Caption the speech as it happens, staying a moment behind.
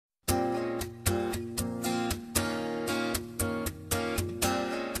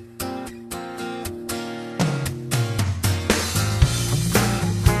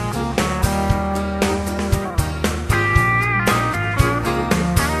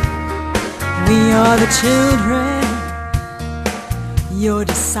We are the children your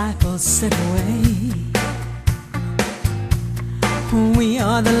disciples sent away. We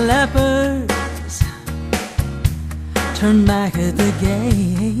are the lepers turned back at the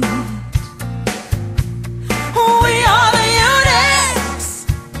gate. We are the eunuchs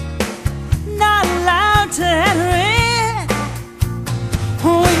not allowed to enter in.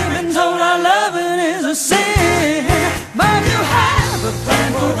 We've been told our loving is a sin, but you have a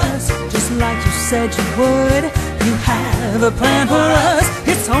plan for us, just like you said you would. You have a plan for us,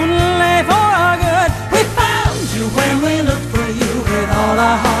 it's only for our good. We found you when we looked for you with all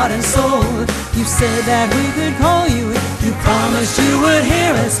our heart and soul. You said that we could call you, you promised you would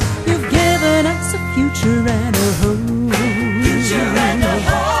hear us. You've given us a future and a hope. Future and a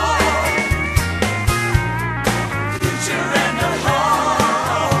hope. Future and a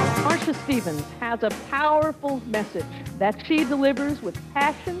hope. Marsha Stevens has a powerful message that she delivers with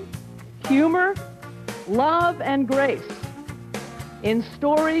passion, humor, love, and grace. In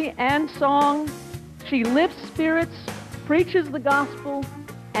story and song, she lifts spirits, preaches the gospel,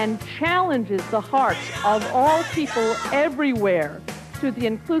 and challenges the hearts of all people everywhere to the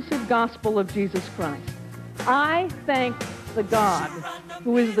inclusive gospel of Jesus Christ. I thank the God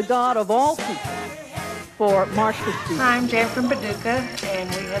who is the God of all people for Marsha Stevens. Hi, I'm Jan from Paducah, and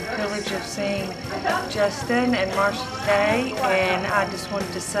we had the privilege of seeing Justin and Marsha today, and I just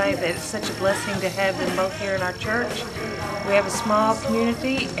wanted to say that it's such a blessing to have them both here in our church. We have a small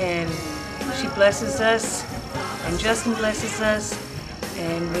community, and she blesses us, and Justin blesses us,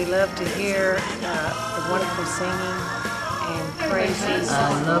 and we love to hear the wonderful singing and praises.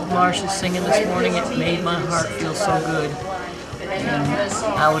 I love Marsha singing this morning. It made my heart feel so good, and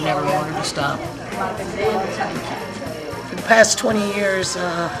I would never want her to stop. For the past 20 years,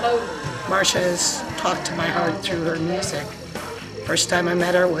 Marsha has talked to my heart through her music. First time I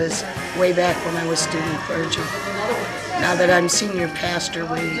met her was way back when I was student clergy. Now that I'm senior pastor,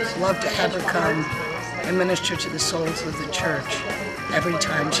 we love to have her come and minister to the souls of the church every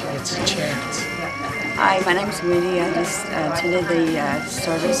time she gets a chance. Hi, my name is Wendy. I just attended the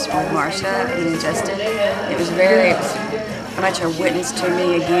service with Marsha and Justin. It was very much a witness to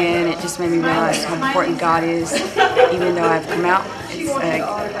me again. It just made me realize how important God is, even though I've come out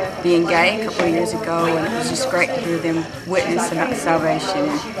being gay a couple of years ago, and it was just great to hear them witness about salvation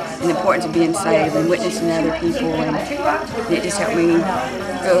and the importance of being saved and witnessing to other people, and it just helped me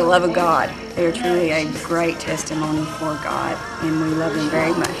feel the love of God. They are truly a great testimony for God, and we love them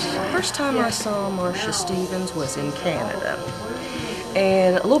very much. The first time I saw Marsha Stevens was in Canada.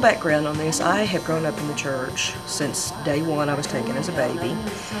 And a little background on this, I have grown up in the church since day one. I was taken as a baby,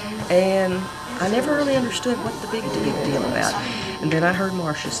 and I never really understood what the big deal about. And then I heard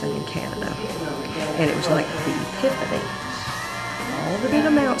Marsha sing in Canada, and it was like the epiphany. All that it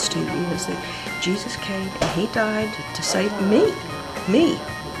amounts to is that Jesus came and He died to save me.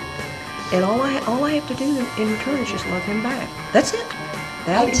 And all I have to do in return is just love Him back. That's it.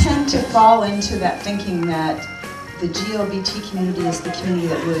 I tend to fall into that thinking that the GLBT community is the community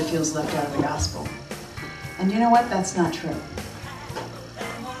that really feels left out of the gospel. And you know what? That's not true.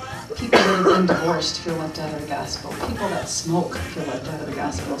 People that have been divorced feel left out of the gospel. People that smoke feel left out of the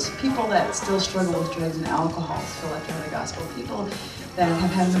gospel. People that still struggle with drugs and alcohol feel left out of the gospel. People that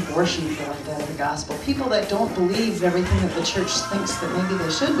have had an abortion feel left out of the gospel. People that don't believe everything that the church thinks that maybe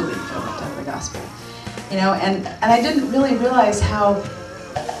they should believe feel left out of the gospel. You know, and I didn't really realize how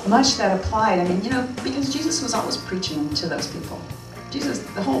much that applied. I mean, you know, because Jesus was always preaching to those people. Jesus,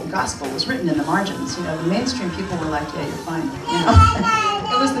 the whole gospel was written in the margins. You know, the mainstream people were like, yeah, you're fine. You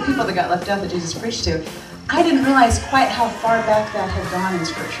know, it was the people that got left out that Jesus preached to. I didn't realize quite how far back that had gone in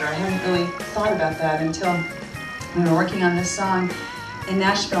Scripture. I hadn't really thought about that until we were working on this song in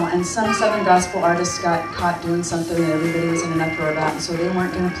Nashville, and some Southern gospel artists got caught doing something that everybody was in an uproar about, and so they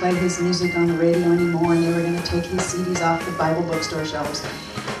weren't going to play his music on the radio anymore, and they were going to take his CDs off the Bible bookstore shelves.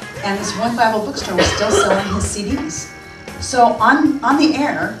 And this one Bible bookstore was still selling his CDs. So on the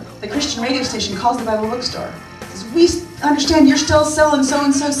air, the Christian radio station calls the Bible bookstore. Says, we understand you're still selling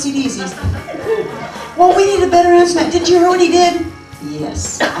so-and-so CDs. He's, well, we need a better answer than that. Did you hear what he did?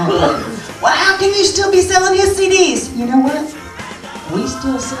 Yes, I did. Well, how can you still be selling his CDs? You know what? We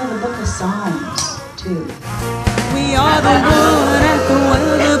still sell the book of Psalms, too. We are the one at the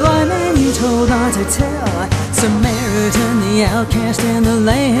well, the blind man you told not to tell, Samaritan, the outcast, and the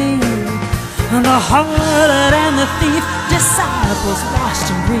lame, the harlot and the thief, disciples lost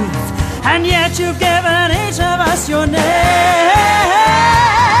in grief, and yet you've given each of us your name.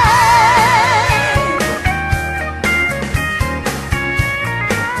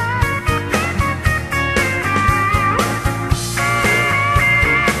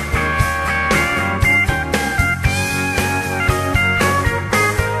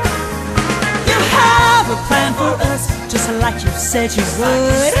 said you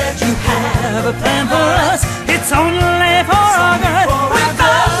would. You have a plan for us. It's only for our good. We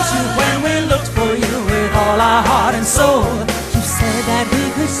found you when we looked for you with all our heart and soul. You said that we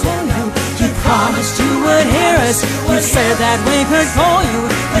could call you. You promised you would hear us. You said that we could call you.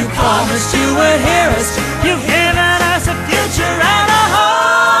 You promised you would hear us. You've given us a future and a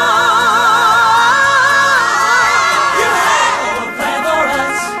home. You have a plan for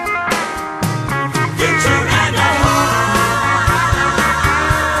us. Future and a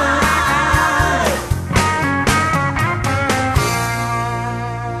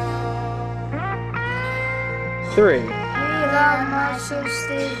Three. We love Marsha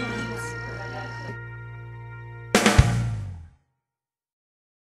Stevens.